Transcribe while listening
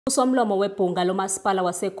USomlomo weBhunga lomasipala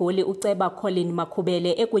waseGoli uceba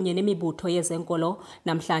U-Makhubele ekunye Nemibutho Yezenkolo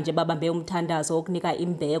namhlanje babambe umthandazo wokunika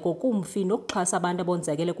imbeko kumfi nokuxhasa abantu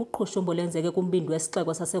abonzakeleyo kuqhushumbo olwenzeke kumbindi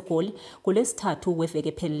wesiXeko saseGoli ngolwesithathu weveki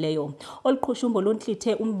ephelileyo. Uqhushumbo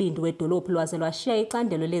luntlithe umbindi wedolophu Lwase lwashiya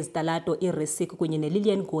icandelo lezitalato irisiki kunye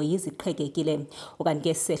nelilyengoyi ziqhekekile. Okanti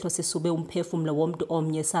ke sehlo sisube umphefumlo womntu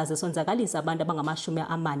omnye saze sonzakalisa abantu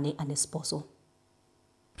abangama-48.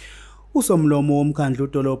 USomlomo womkhandlu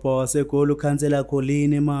udolopha waseGoli ukhansela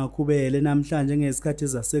Colleen U-Makhubele namhlanje ngesikhathi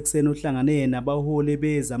zasekuseni uhlangane nabaholi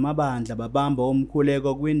bezamabandla babamba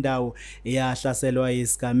omkhuleko kwindawo eyahlaselwa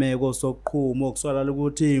isigameko sokuqhuma okusolwa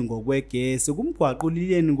ukuthi ngokwegesi kumgwaqo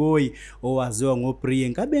ulilyengoyi owaziwa ngoBrie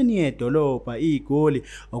enkabeni yedolopha iGoli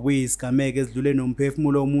okuyisigameko ezidlule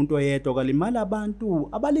nomphefumulo womuntu oyedwa kwalimala abantu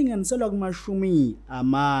abalinganiselwa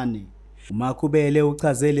kuma-40. U-Makhubele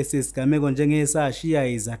uchazele lesi sigameko njengesashiya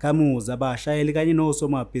izakhamuzi abashayeli kanye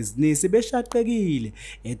nosomabhizinisi beshaqekile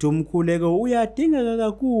ethi umkhuleko uyadingeka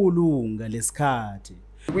kakhulu ngalesikhathi.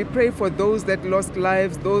 We pray for those that lost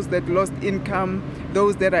lives, those that lost income,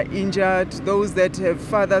 those that are injured, those that have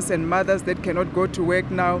fathers and mothers that cannot go to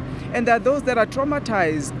work now, and there are those that are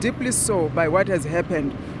traumatized, deeply so, by what has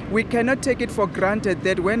happened. We cannot take it for granted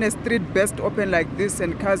that when a street bursts open like this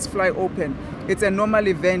and cars fly open, it's a normal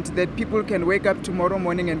event that people can wake up tomorrow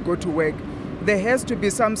morning and go to work. There has to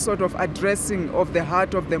be some sort of addressing of the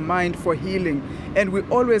heart, of the mind for healing. And we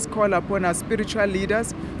always call upon our spiritual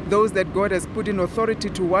leaders, those that God has put in authority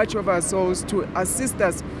to watch over our souls, to assist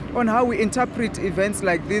us on how we interpret events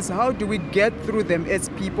like this. How do we get through them as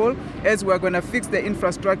people, as we're going to fix the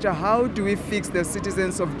infrastructure? How do we fix the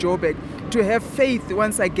citizens of Joburg to have faith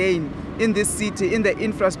once again in this city, in the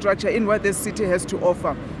infrastructure, in what this city has to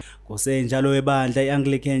offer? Kusenjalo webandla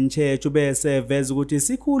iAnglican Church ubese veza ukuthi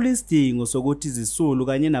sikhulu isidingo sokuthi izisulu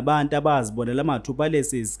kanye nabantu abazibonela amathupha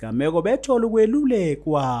lesi isigameko bethola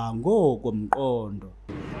ukwelulekwa ngokomqondo.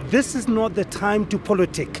 This is not the time to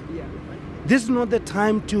politic. This is not the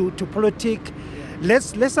time to politic.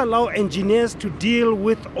 Let's allow engineers to deal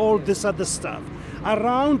with all this other stuff.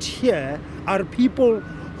 Around here are people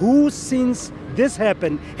who, since this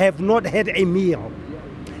happened, have not had a meal.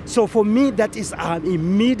 So for me, that is an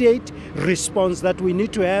immediate response that we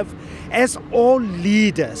need to have as all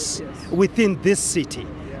leaders within this city.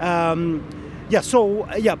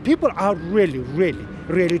 People are really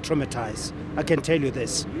traumatized. I can tell you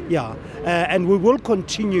this. And we will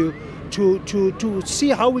continue to see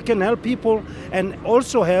how we can help people and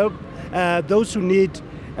also help those who need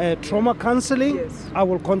trauma counseling. I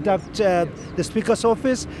will contact the Speaker's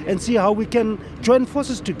office and see how we can join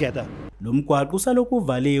forces together. Lomgwaqo usalokhu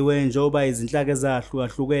uvaliwe njengoba izinhlaka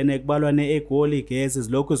ezahlukahlukene kubalwane eGoli gesi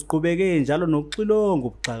zilokhu ziqhubeke njalo nokuxilonga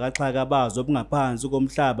ubuxhakaxhaka bazo obungaphansi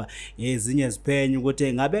komhlaba ezinye ziphenya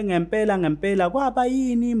ukuthi ngabe ngempela kwaba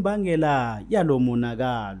yini imbangela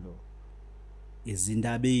yalomonakalo.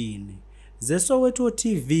 Izindabeni zeSoweto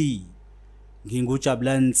TV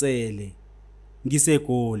ngingujabulansele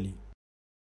ngiseGoli.